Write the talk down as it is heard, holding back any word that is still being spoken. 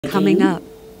Coming up.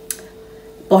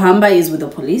 Bohamba is with the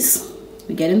police.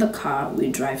 We get in the car, we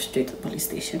drive straight to the police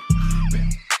station.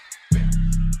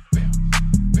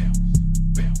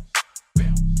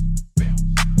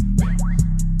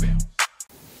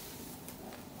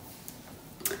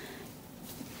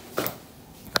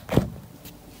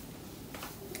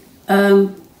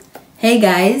 Hey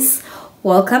guys,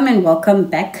 welcome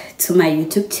back to my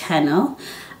YouTube channel.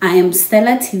 I am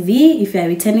Stella TV. If you are a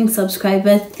returning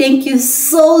subscriber, thank you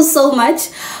so much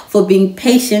for being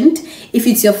patient. If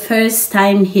it's your first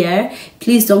time here,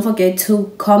 please don't forget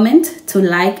to comment, to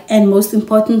like, and most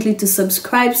importantly to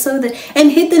subscribe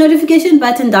and hit the notification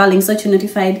button, darling, so you're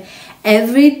notified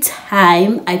every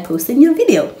time I post a new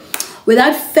video.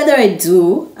 Without further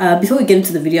ado, before we get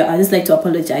into the video, I'd just like to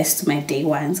apologize to my day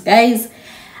ones. Guys,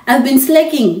 I've been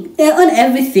slacking on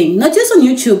everything, not just on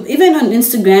YouTube, even on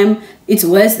Instagram. It's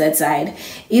worse that side.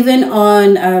 Even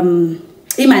on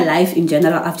in my life in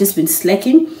general, I've just been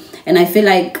slacking, and I feel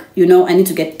like, you know, I need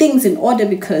to get things in order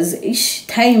because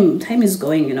time is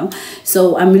going, you know.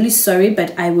 So I'm really sorry,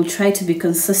 but I will try to be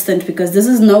consistent because this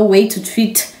is no way to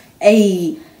treat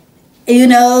a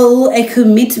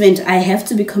commitment. I have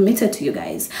to be committed to you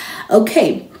guys.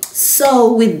 Okay,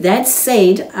 so with that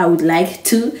said, I would like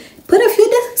to put a few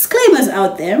disclaimers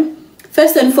out there.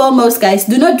 First and foremost, guys,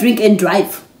 do not drink and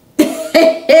drive.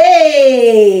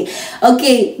 Hey,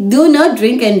 okay, do not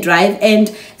drink and drive. And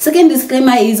second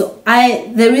disclaimer is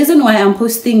the reason why I'm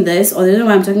posting this, or the reason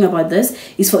why I'm talking about this,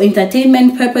 is for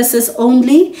entertainment purposes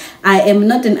only. I am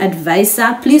not an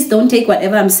advisor. Please don't take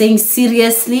whatever I'm saying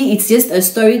seriously. It's just a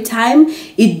story time.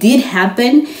 It did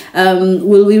happen.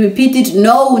 Will we repeat it?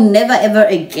 No, never ever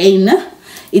again.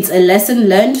 It's a lesson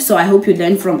learned, so I hope you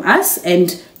learn from us.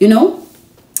 And you know,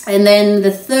 and then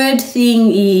the third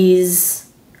thing is,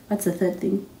 what's the third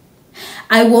thing?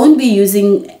 I won't be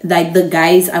using like the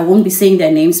guys, I won't be saying their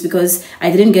names because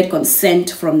I didn't get consent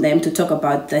from them to talk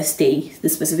about this day,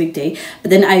 this specific day.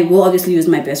 But then I will obviously use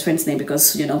my best friend's name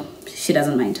because, you know, she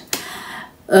doesn't mind.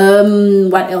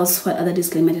 What else? What other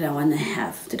disclaimer did I want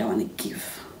to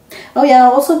give? Oh yeah,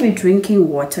 I'll also be drinking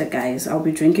water, guys. I'll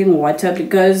be drinking water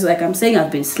because, like I'm saying,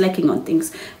 I've been slacking on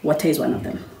things. Water is one of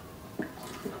them.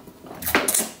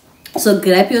 So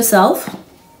grab yourself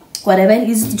whatever it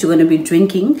is that you're going to be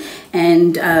drinking,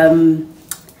 and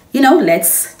you know,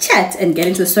 let's chat and get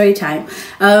into story time.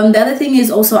 The other thing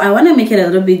is also, I want to make it a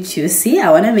little bit juicy.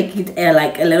 I want to make it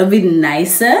like a little bit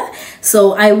nicer.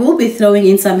 So I will be throwing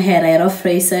in some Herero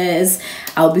phrases.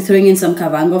 I'll be throwing in some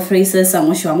Kavango phrases, some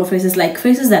Oshuambo phrases, like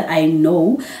phrases that I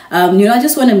know. You know, I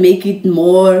just want to make it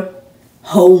more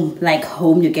home, like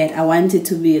home you get. I want it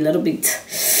to be a little bit,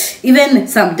 even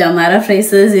some Damara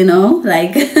phrases, you know,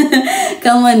 like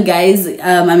come on guys,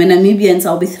 I'm a Namibian, so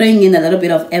I'll be throwing in a little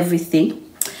bit of everything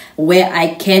where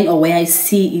I can or where I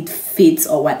see it fits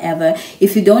or whatever.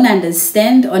 If you don't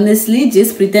understand, honestly,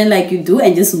 just pretend like you do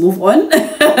and just move on.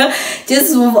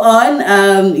 Just move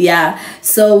on. Yeah,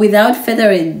 so without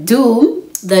further ado,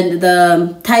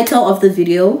 the title of the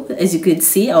video, as you could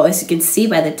see, or as you can see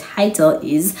by the title,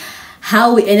 is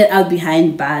how we ended up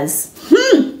behind bars.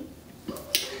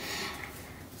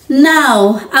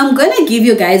 Now, I'm gonna give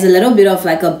you guys a little bit of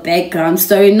like a background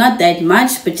story, not that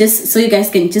much, but just so you guys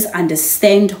can just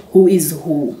understand who is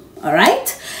who. All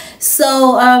right.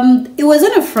 So it was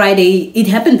on a Friday. It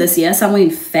happened this year, somewhere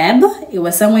in Feb. It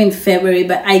was somewhere in February,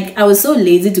 but I was so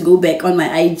lazy to go back on my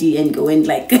IG and go and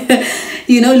like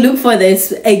you know, look for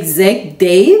this exact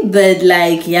day. But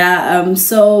like, yeah,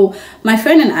 so my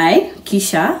friend and I,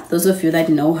 Keisha, those of you that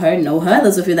know her.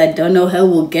 Those of you that don't know her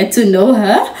will get to know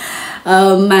her.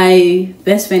 My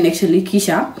best friend, actually,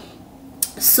 Keisha.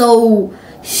 So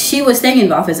she was staying in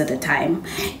the office at the time,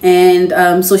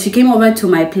 and so she came over to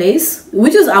my place,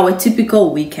 which was our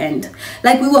typical weekend.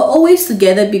 Like, we were always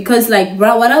together because, like,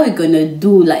 bro, what are we gonna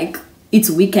do? Like, it's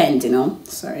weekend, you know.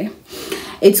 Sorry,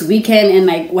 it's weekend, and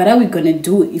like, what are we gonna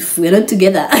do if we're not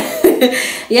together?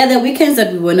 Yeah, the weekends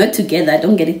that we were not together,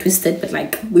 don't get it twisted, but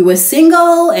like, we were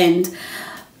single, and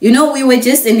you know, we were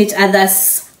just in each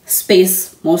other's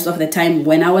space most of the time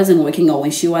when I wasn't working or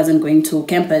when she wasn't going to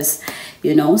campus,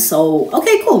 you know. So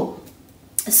okay, cool.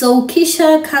 So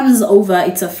Keisha comes over.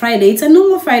 It's a Friday, it's a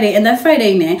normal Friday, and that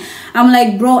Friday, I'm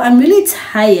like, bro, I'm really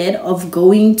tired of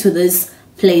going to this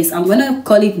place. I'm gonna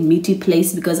call it meaty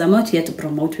place because I'm not here to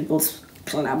promote people's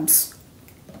clubs.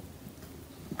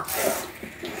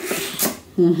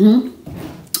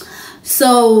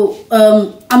 So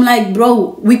I'm like,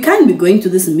 bro, we can't be going to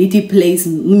this meaty place,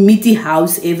 meaty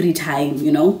house every time,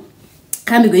 you know.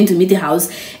 Can't be going to meaty house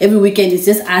every weekend. It's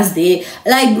just us there.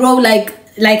 Like, bro,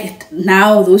 like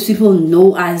now those people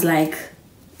know us. Like,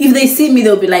 if they see me,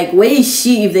 they'll be like, where is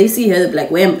she? If they see her, they'll be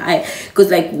like, where am I? Because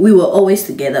like we were always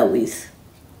together with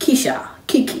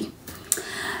Kiki.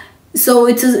 So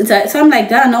it's like, so I'm like,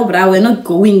 no, bro, we're not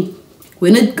going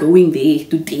there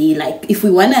today. Like if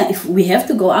we have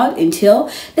to go out and chill,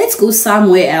 let's go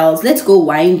somewhere else. Let's go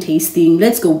wine tasting.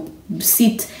 Let's go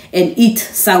sit and eat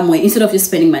somewhere instead of just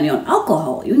spending money on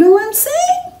alcohol. You know what I'm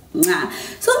saying? Nah.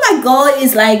 So my girl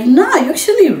is like, nah, you're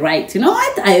actually right. You know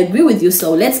what? I agree with you.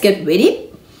 So let's get ready.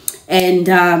 And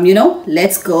you know,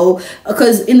 let's go,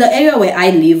 because in the area where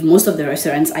I live, most of the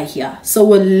restaurants are here. So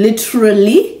we're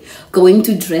literally going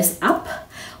to dress up,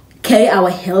 carry our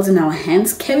heels in our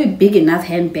hands, carry big enough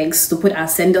handbags to put our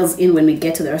sandals in when we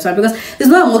get to the restaurant, because there's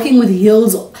no I'm walking with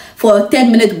heels for a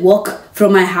 10-minute walk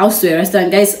from my house to a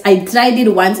restaurant. Guys, I tried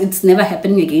it once, it's never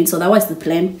happening again. So that was the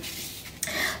plan.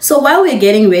 So while we're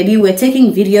getting ready, we're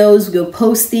taking videos, we're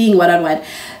posting, what.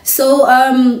 So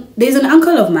there's an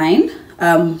uncle of mine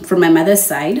from my mother's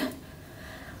side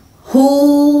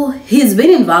who he's been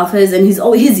in Valfers, and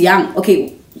he's young.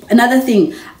 Okay, another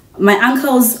thing, my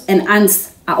uncles and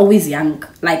aunts are always young,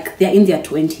 like they're in their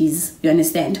 20s, you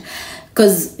understand?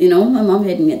 Because you know, my mom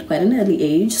had me at quite an early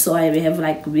age, so I have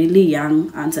like really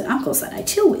young aunts and uncles that I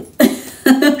chill with.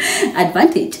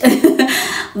 Advantage.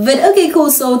 But okay,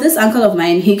 cool. So this uncle of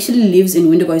mine, he actually lives in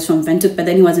Windigo. He's from Windhoek, but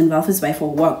then he was in Walvis Bay for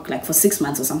work, like for 6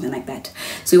 months or something like that.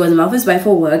 So he was in Walvis Bay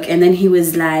for work, and then he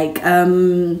was like,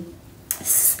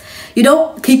 you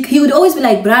know, he would always be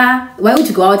like, bruh, why would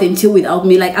you go out and chill without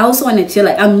me? Like, I also want to chill.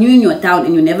 Like, I'm new in your town,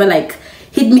 and you never like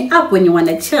hit me up when you want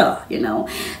to chill, you know.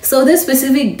 So this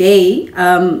specific day,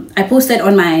 I posted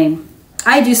on my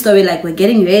IG story, like, we're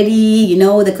getting ready, you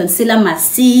know, the concealer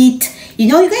must sit. You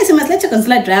know, you guys must let your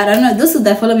concealer dry out. I don't know, those who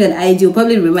that follow me on IG will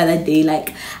probably remember that day.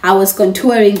 Like, I was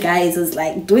contouring, guys. I was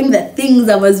like doing the things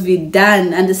that must be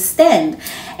done, understand?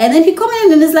 And then he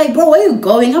commented and is like, bro, where are you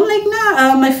going? I'm like,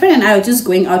 nah, my friend and I are just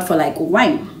going out for like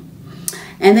wine.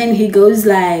 And then he goes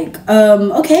like,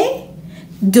 okay,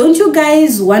 don't you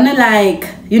guys wanna, like,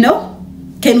 you know,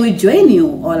 can we join you,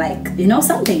 or like, you know,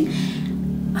 something?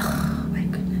 Oh my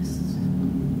goodness,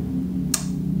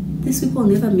 these people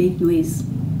never make noise.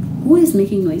 Who is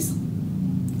making noise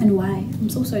and why? I'm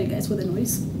so sorry, guys, for the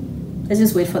noise. Let's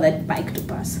just wait for that bike to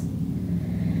pass.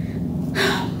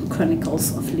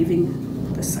 Chronicles of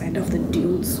living the side of the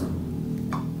dunes.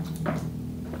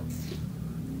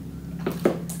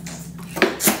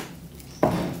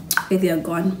 Okay, they are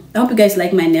gone. I hope you guys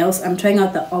like my nails. I'm trying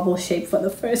out the oval shape for the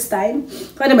first time.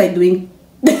 What am I doing?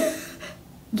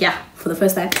 Yeah, for the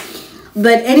first time.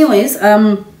 But anyways,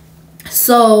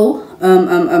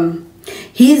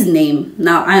 his name,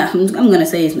 now I'm gonna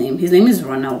say his name is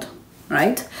Ronald,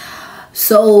 right?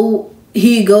 So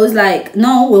he goes like,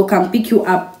 no, we'll come pick you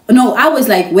up. No, I was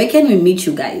like, where can we meet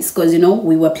you guys? Because, you know,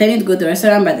 we were planning to go to the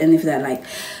restaurant, but then if they're like,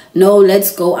 no,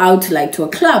 let's go out like to a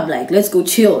club, like let's go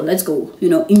chill, let's go, you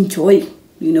know, enjoy,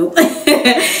 you know.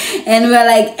 And we're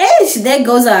like, ish, there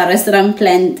goes our restaurant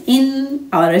plan into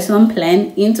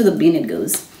the bin it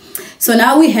goes. So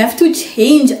now we have to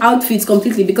change outfits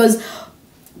completely, because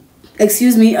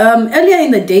excuse me, earlier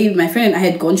in the day, my friend and I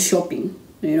had gone shopping,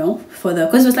 you know,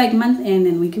 because it was like month end,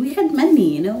 and we had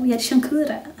money, you know, we had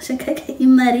shankura,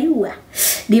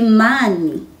 the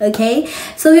money, okay?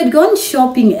 So we had gone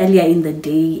shopping earlier in the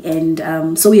day,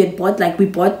 and so we bought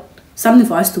something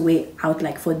for us to wear out,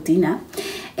 like for dinner.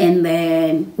 And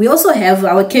then we also have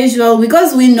our casual,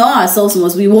 because we know ourselves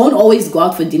most, we won't always go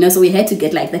out for dinner, so we had to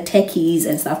get like the techies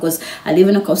and stuff, because I live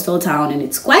in a coastal town and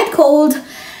it's quite cold.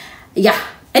 Yeah,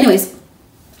 anyways,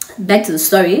 back to the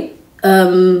story.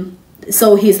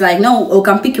 So he's like, no, we'll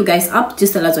come pick you guys up,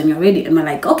 just tell us when you're ready. And we're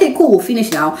like, okay, cool, we'll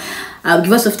finish now,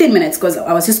 give us 15 minutes, because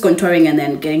I was just contouring and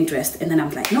then getting dressed. And then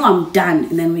I'm like, no, I'm done.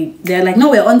 And then they're like,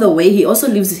 no, we're on the way. He also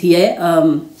lives here,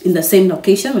 in the same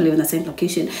location. We live in the same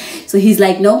location. So he's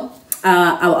like, no,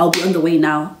 I'll be on the way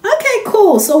now. Okay,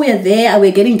 cool. So we're there,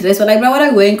 we're getting dressed. We're like, bro, what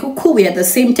are we going? Cool. We had the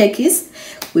same techies.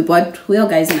 We all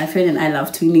guys, and my friend and I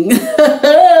love twinning.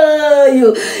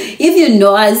 If you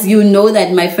know us, you know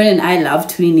that my friend and I love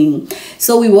twinning.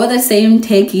 So we wore the same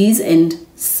techies and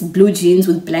blue jeans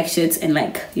with black shirts, and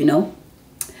like, you know,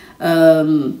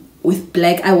 with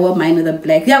black, I wore mine with a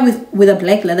black, yeah, with a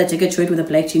black leather jacket, shirt with a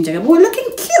black jean jacket. But we're looking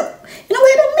cute, you know,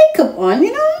 we had makeup on,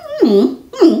 you know,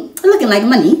 looking like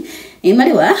money. Hey,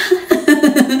 Mariwa.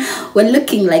 We're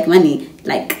looking like money,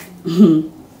 like,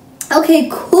 okay,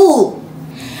 cool.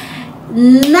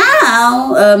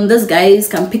 Now, those guys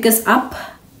can pick us up.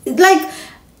 Like,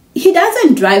 he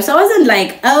doesn't drive, so I wasn't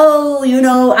like, oh, you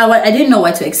know, I didn't know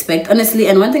what to expect, honestly.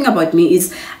 And one thing about me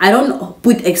is I don't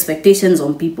put expectations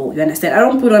on people, you understand? I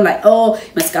don't put on like, oh,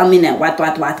 you must come in a what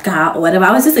car or whatever.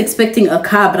 I was just expecting a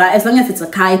car, but as long as it's a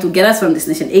car, it will get us from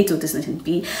destination A to destination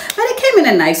B. But it came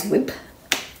in a nice whip.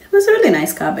 It was a really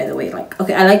nice car, by the way. Like,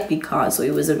 okay, I like big cars, so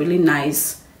it was a really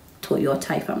nice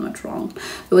Toyota, if I'm not wrong.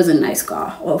 It was a nice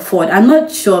car, or Ford, I'm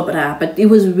not sure, but it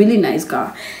was a really nice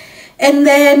car. And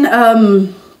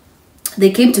then they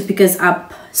came to pick us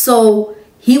up. So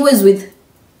he was with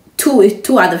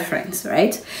two other friends,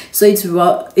 right? So it's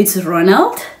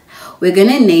Ronald. We're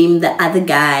gonna name the other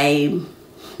guy,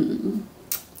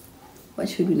 what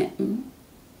should we name him?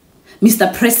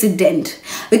 Mr. President,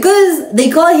 because they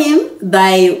call him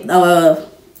by our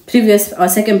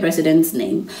second president's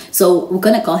name. So we're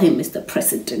gonna call him Mr.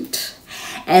 President.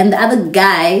 And the other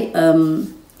guy,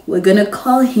 we're gonna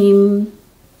call him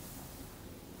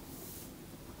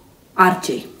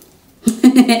RJ.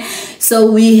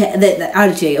 So the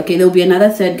RJ, okay, there'll be another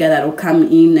third guy that will come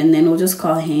in, and then we'll just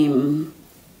call him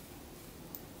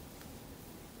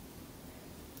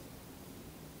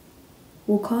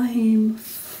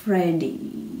Freddy.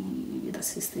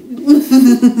 That's his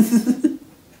name.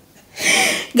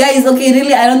 Guys, okay,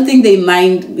 really, I don't think they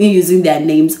mind me using their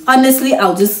names. Honestly,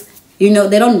 I'll just, you know,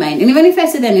 they don't mind. And even if I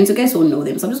say their names, you guys won't know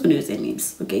them, so I'm just gonna use their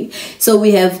names, okay? So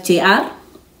we have JK.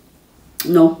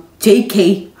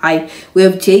 Hi, we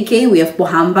have JK, we have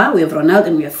Pohamba, we have Ronald,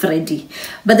 and we have Freddy.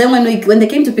 But then when they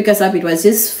came to pick us up, it was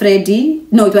just Freddy.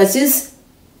 No, it was just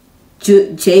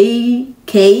JK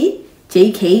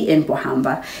and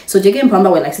Pohamba. So JK and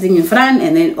Pohamba were like sitting in front,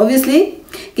 and then obviously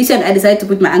Kisha and I decided to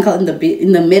put my uncle in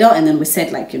the middle, and then we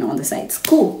sat like, you know, on the sides.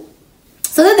 Cool.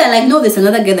 So then they're like, no, there's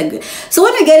another guy. So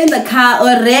when we get in the car,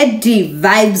 already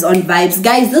vibes on vibes.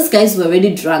 Guys, those guys were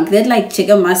already drunk. They had like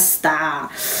chicken master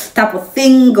type of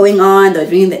thing going on. They were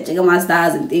drinking the chicken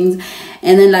masters and things.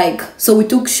 And then like, so we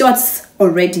took shots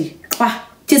already.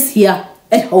 Just here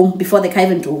at home before the car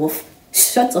even drove off.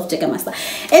 Shots of chicken master.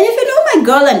 And if you know my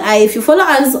girl and I, if you follow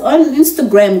us on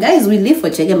Instagram, guys, we live for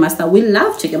chicken master. We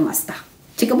love chicken master.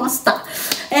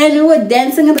 And we were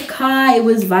dancing in the car. It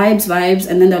was vibes.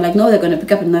 And then they're like, no, they're gonna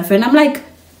pick up another friend. I'm like,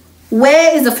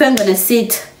 where is the friend gonna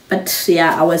sit? But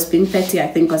yeah, I was being petty, I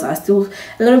think, because I was still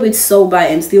a little bit sober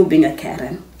and still being a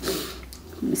Karen.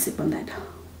 Let me sip on that.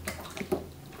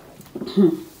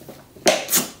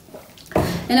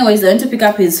 Anyways, they're going to pick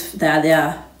up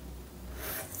their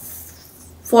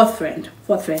fourth friend,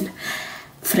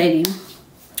 Freddy.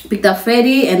 Picked up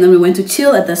Freddy, and then we went to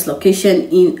chill at this location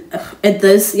at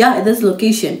this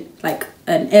location, like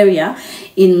an area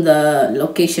in the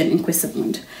location in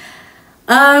Quisipmund.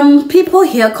 People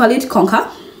here call it Conca,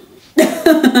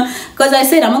 because I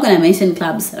said I'm not gonna mention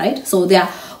clubs, right? So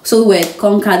we're at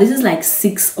Conca. This is like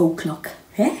 6 o'clock.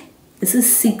 This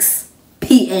is 6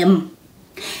 p.m.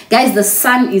 Guys, the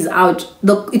sun is out.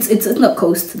 It's in the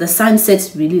coast. The sun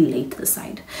sets really late the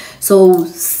side. So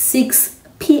 6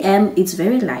 p.m. it's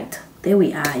very light. There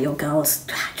we are, your girls.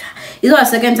 It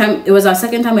was our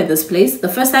second time at this place. The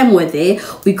first time we were there,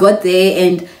 we got there,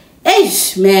 and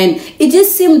man, it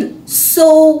just seemed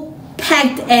so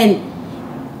packed, and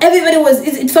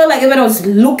it felt like everybody was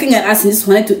looking at us and just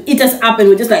wanted to eat us up, and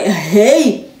we're just like,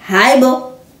 hey, hi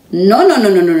bro. No,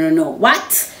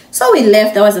 what? So we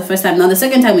left. That was the first time. Now the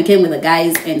second time we came with the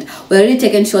guys, and we're already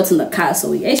taking shots in the car.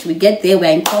 So we get there, we're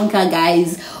in Conca,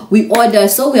 guys. We order,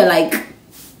 so we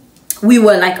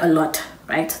were like a lot,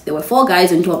 right? There were 4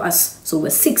 guys and 2 of us, so we're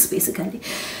 6 basically.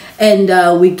 And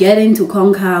we get into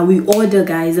Conca, we order,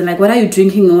 guys, and like, what are you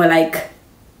drinking? And we're like,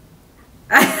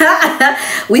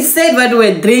 we said what we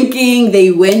were drinking. They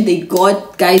went, they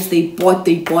got, guys, they bought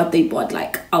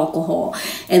like alcohol,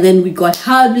 and then we got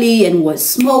Hubley, and we're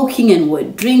smoking, and we're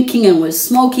drinking, and we're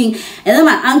smoking. And then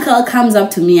my uncle comes up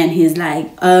to me and he's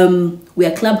like, we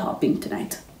are club hopping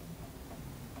tonight.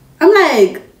 I'm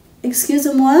like, excuse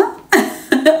me, what?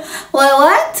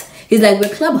 What? He's like,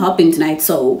 we're club hopping tonight,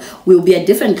 so we'll be at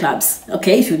different clubs,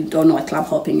 okay, if you don't know what club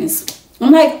hopping is.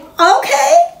 I'm like,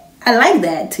 okay, I like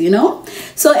that, you know.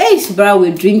 So bro,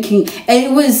 we're drinking, and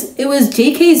it was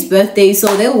JK's birthday,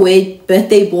 so they were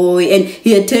birthday boy, and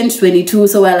he had turned 22,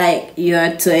 so we're like,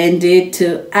 you're 22,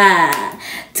 too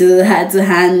hard to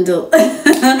handle.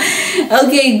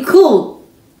 Okay, cool.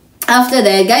 After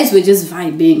that, guys, we're just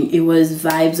vibing. It was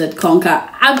vibes at Conca.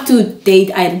 Up to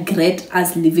date, I regret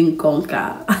us leaving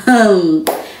Conca.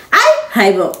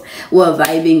 We're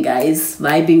vibing, guys.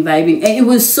 Vibing. And it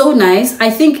was so nice. I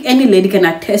think any lady can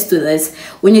attest to this.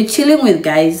 When you're chilling with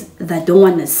guys that don't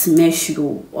want to smash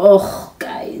you. Oh,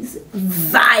 guys.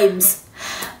 Vibes.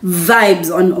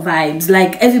 vibes on vibes.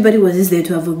 Like everybody was just there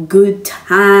to have a good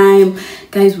time.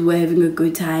 Guys, we were having a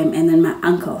good time. And then my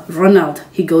uncle Ronald,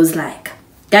 he goes like,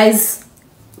 guys,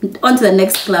 on to the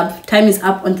next club. Time is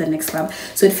up, on to the next club.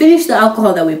 So it finished the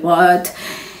alcohol that we bought,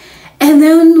 and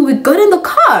then we got in the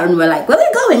car and we're like, where are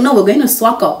we going? No, we're going to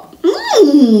Swakop.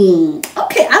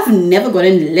 Okay, I've never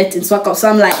gotten lit in Swakop, so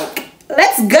I'm like,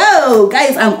 let's go,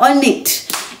 guys. I'm on it.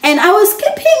 And I was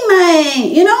keeping my,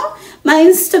 you know, my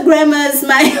Instagrammers,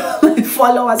 my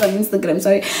followers on Instagram,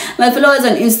 sorry, my followers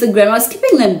on Instagram, I was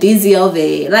keeping them busy over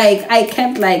there. Like, I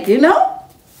kept like, you know,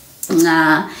 and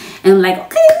I'm like,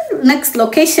 okay, next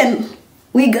location,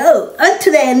 we go on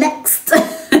to the next.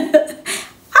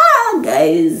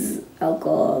 Guys,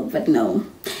 alcohol, but no.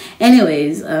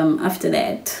 Anyways, after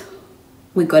that,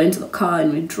 we got into the car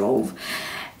and we drove.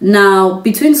 Now,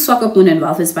 between Swakopmund and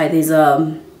Walvis Bay, there's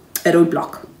a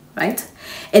roadblock, right?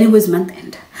 And it was month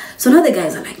end. So now the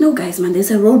guys are like, no guys, man,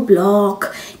 there's a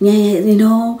roadblock. Yeah, you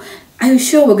know, are you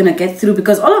sure we're gonna get through?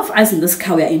 Because all of us in this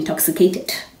car, we are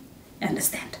intoxicated. You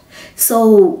understand?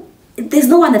 So there's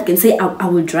no one that can say, I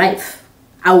will drive.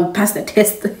 I will pass the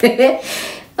test.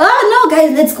 Oh, no,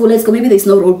 guys, let's go. Maybe there's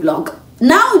no roadblock.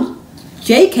 Now,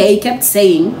 JK kept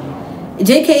saying,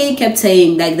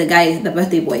 like the guy, the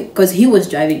birthday boy, because he was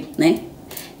driving, né?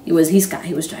 It was his car,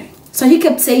 he was driving. So he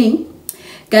kept saying,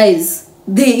 guys,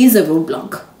 there is a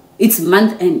roadblock. It's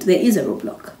month end, there is a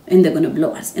roadblock. And they're going to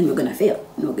blow us, and we're going to fail.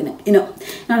 And we're going to, you know.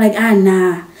 And I'm like,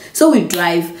 nah. So we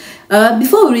drive.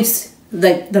 Before we reach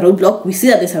the roadblock, we see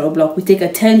that there's a roadblock. We take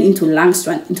a turn into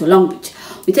Langstrand, into Long Beach.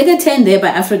 We take a turn there by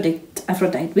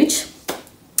Aphrodite Beach.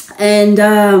 And,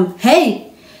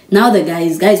 hey, now the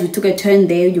guys, we took a turn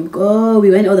there. We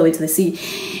went all the way to the sea.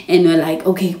 And we're like,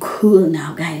 okay, cool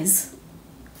now, guys.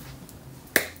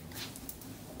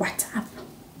 What's up?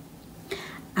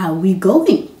 Are we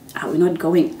going? Are we not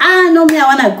going? No, me, I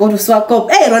want to go to Swakop.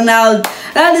 Hey, Ronald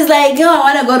is like, yo, I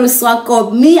want to go to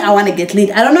Swakop. Me, I want to get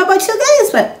lit. I don't know about you guys,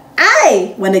 but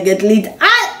I want to get lit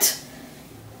at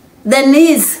the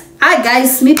knees. Hi,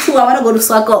 guys, me too. I want to go to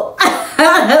Swakop. I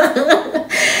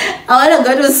want to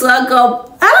go to Swakop.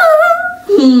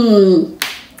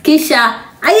 Kisha,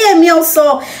 I am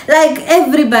also, like,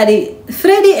 everybody,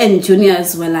 Freddie and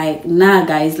Juniors were like, nah,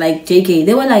 guys, like JK,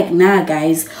 they were like, nah,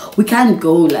 guys, we can't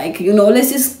go, like, you know,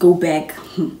 let's just go back.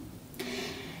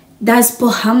 Does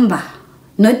Pohamba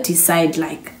not decide,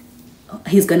 like,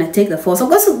 he's gonna take the fall? So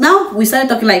now we started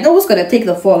talking like, no, who's gonna take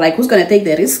the fall? Like, who's gonna take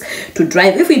the risk to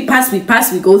drive? If we pass, we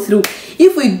go through.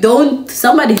 If we don't,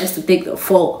 somebody has to take the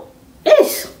fall.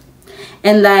 Ish.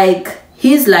 And like,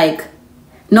 he's like,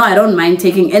 no, I don't mind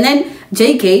taking. And then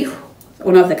JK,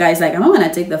 one of the guys, like, I'm not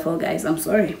gonna take the fall, guys, I'm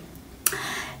sorry.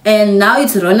 And now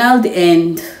it's Ronald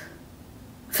and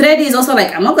Freddie is also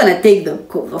like, I'm not gonna take the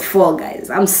fall, guys,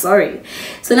 I'm sorry.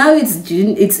 So now it's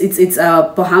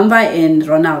Pohamba and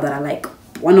Ronald that are like,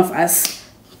 one of us.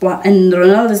 And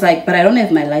Ronald is like, but I don't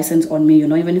have my license on me, you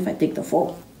know, even if I take the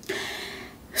fall.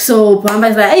 So Pohamba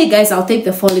is like, hey guys, I'll take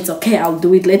the fall, it's okay, I'll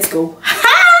do it, let's go.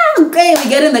 Okay, we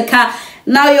get in the car.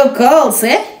 Now your girls,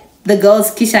 the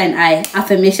girls, Kisha and I,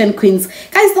 affirmation queens.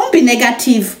 Guys, don't be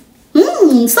negative.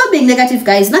 Stop being negative,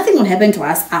 guys. Nothing will happen to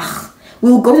us.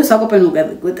 We'll go to Swakop and we'll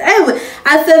get good.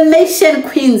 Affirmation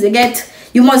queens,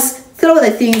 you must throw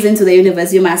the things into the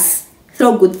universe. You must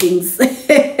throw good things.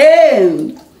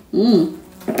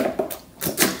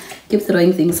 Keep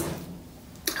throwing things.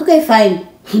 Okay, fine.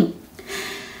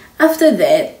 After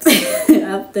that,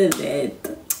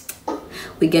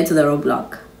 we get to the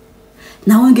roadblock.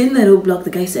 Now we're getting the roadblock.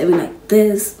 The guy's driving like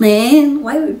this. Man,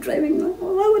 why are we driving?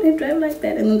 Why would he drive like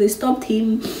that? And then they stopped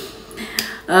him.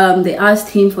 They asked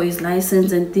him for his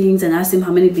license and things, and asked him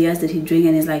how many beers did he drink,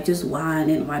 and he's like, just one,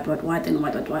 and what.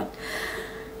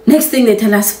 Next thing they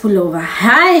tell us, pull over.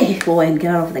 Hi, boy, and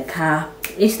get out of the car.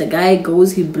 The guy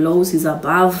goes, he blows, he's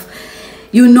above.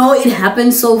 You know, it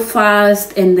happened so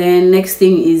fast. And then next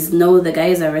thing is, no, the guy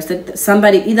is arrested.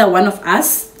 Somebody, either one of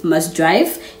us must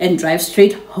drive and drive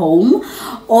straight home,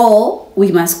 or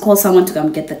we must call someone to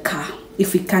come get the car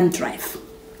if we can't drive.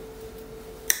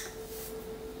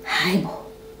 Hi,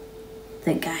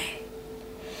 the guy.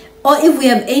 Or if we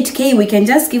have 8K, we can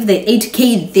just give the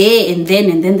 8K there and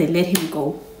then they let him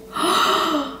go.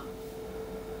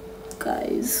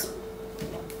 Guys,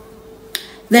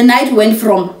 the night went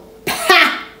from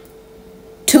pa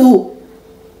to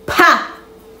pa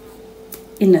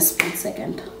in a split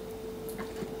second.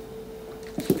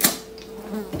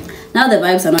 Now the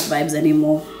vibes are not vibes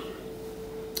anymore.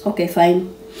 Okay,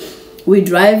 fine. We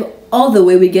drive all the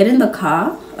way. We get in the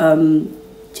car.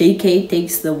 JK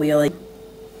takes the wheel.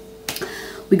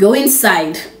 We go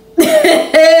inside.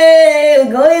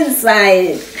 Go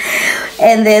inside.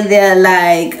 And then they're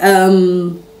like,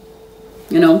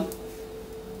 you know,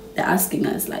 they're asking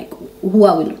us like, who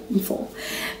are we looking for?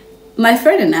 My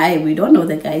friend and I, we don't know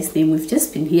the guy's name. We've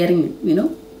just been hearing, you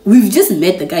know, we've just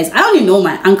met the guys. I only know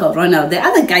my uncle Ronald. The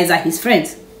other guys are his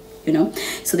friends, you know.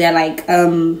 So they're like,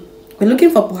 we're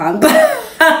looking for Pohamba.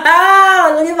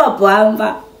 We're looking for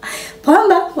Pohamba.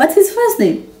 Pohamba, what's his first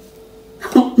name?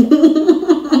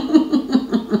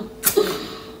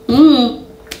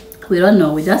 We don't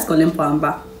know. We just call him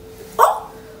Pohamba.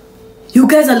 Oh, you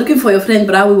guys are looking for your friend,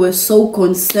 but we were so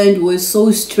concerned. We were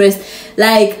so stressed.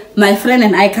 Like, my friend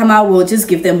and I come out, we'll just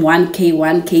give them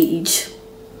 1K each,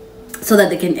 so that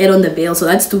they can add on the bail. So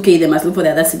that's 2K. They must look for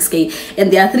the other 6K, and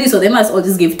there are 3, so they must all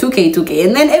just give 2K.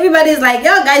 And then everybody's like,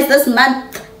 yo guys, this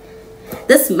month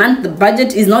the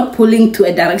budget is not pulling to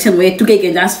a direction where 2K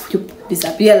can just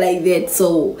disappear like that.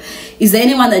 So is there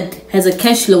anyone that has a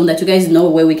cash loan that you guys know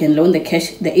where we can loan the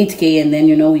cash, the 8K, and then,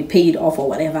 you know, we pay it off or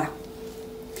whatever?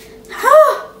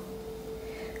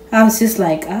 I was just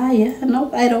like, yeah,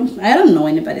 no, I don't know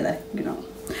anybody that, you know.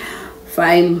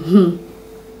 Fine.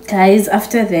 Guys,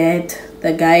 after that,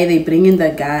 the guy, they bring in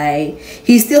the guy.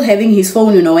 He's still having his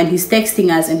phone, you know, and he's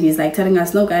texting us, and he's like telling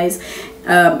us, no guys,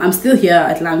 I'm still here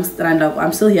at Langstrand.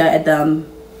 I'm still here at the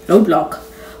roadblock.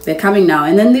 We're coming now.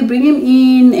 And then they bring him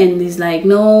in, and he's like,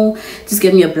 no, just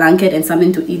give me a blanket and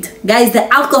something to eat. Guys,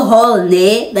 the alcohol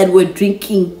that we're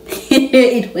drinking,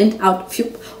 it went out,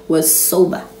 was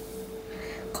sober.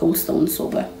 Cold stone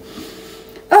sober.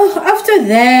 Oh, after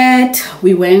that,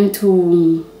 we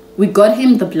got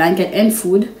him the blanket and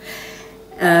food,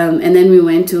 and then we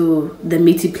went to the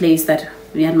meaty place that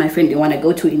me and my friend didn't want to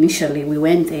go to initially. We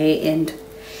went there, and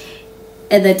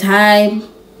at the time,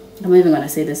 I'm not even gonna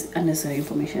say this unnecessary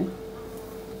information.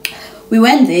 We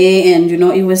went there, and, you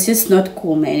know, it was just not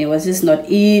cool, man. It was just not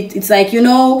it. It's like, you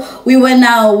know, we're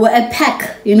a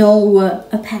pack, you know,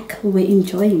 we were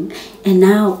enjoying, and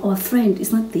now our friend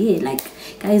is not there. Like,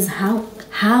 guys, how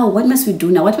what must we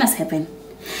do now? What must happen?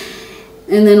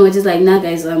 And then we're just like, nah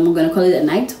guys, we're gonna call it a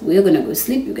night. We're gonna go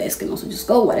sleep. You guys can also just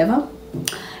go, whatever.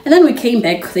 And then we came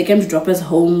back. They came to drop us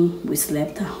home. We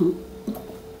slept.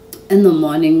 In the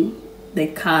morning, they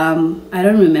come. I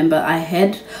don't remember.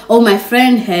 My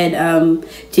friend had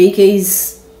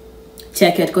JK's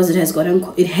jacket because it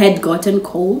had gotten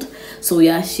cold. So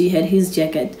yeah, she had his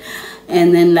jacket.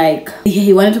 And then, like,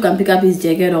 he wanted to come pick up his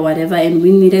jacket or whatever, and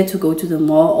we needed to go to the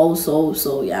mall also.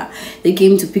 So yeah, they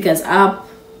came to pick us up.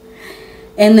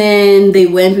 And then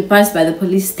we passed by the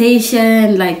police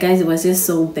station. Like, guys, it was just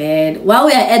so bad. While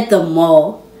we are at the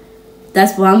mall,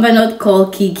 that's Wamba not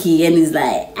called Kiki, and he's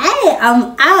like, hey,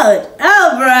 I'm out.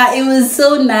 Oh, bruh, it was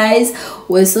so nice.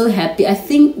 We're so happy. I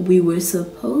think we were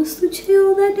supposed to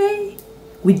chill that day.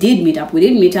 We did meet up, but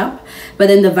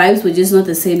then the vibes were just not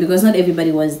the same because not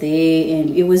everybody was there, and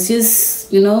it was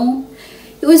just, you know,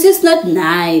 it was just not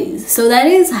nice. So that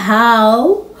is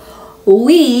how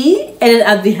we ended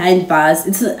up behind bars.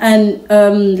 I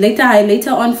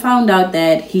later on found out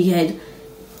that he had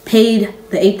paid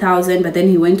the 8,000, but then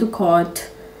he went to court,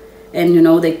 and, you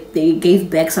know, they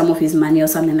gave back some of his money or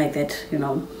something like that, you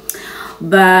know.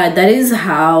 But that is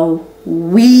how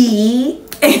we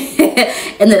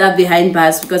ended up behind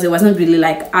bars, because it wasn't really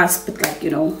like us, but, like, you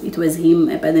know, it was him.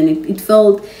 But then it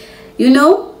felt, you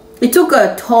know, it took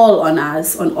a toll on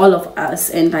us, on all of us.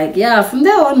 And, like, yeah, from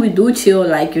there on we do chill,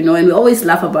 like, you know, and we always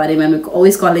laugh about him, and we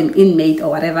always call him inmate or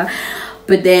whatever.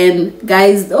 But then,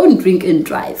 guys, don't drink and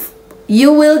drive.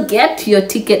 You will get your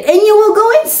ticket and you will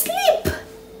go and sleep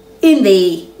in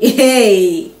the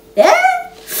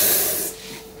yeah.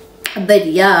 But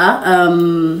yeah,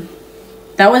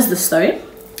 that was the story.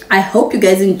 I hope you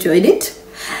guys enjoyed it.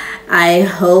 I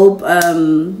hope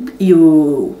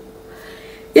you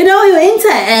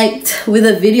interact with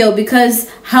the video, because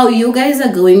how you guys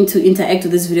are going to interact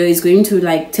with this video is going to,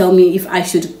 like, tell me if I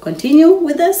should continue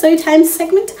with the story time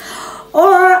segment,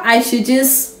 or I should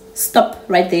just stop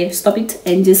right there, stop it,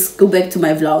 and just go back to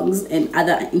my vlogs and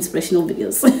other inspirational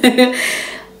videos.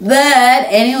 But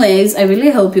anyways, I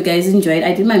really hope you guys enjoyed.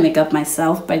 I did my makeup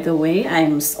myself, by the way.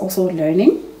 I'm also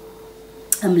learning.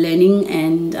 I'm learning,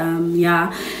 and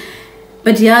yeah.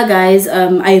 But yeah, guys,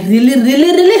 I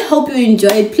really hope you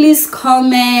enjoyed. Please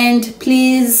comment,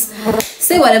 please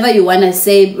say whatever you want to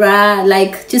say, bruh.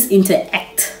 Like, just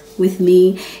interact with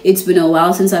me. It's been a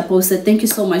while since I posted. Thank you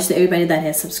so much to everybody that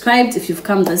has subscribed. If you've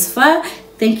come this far,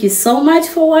 thank you so much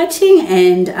for watching,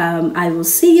 and I will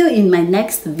see you in my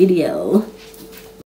next video.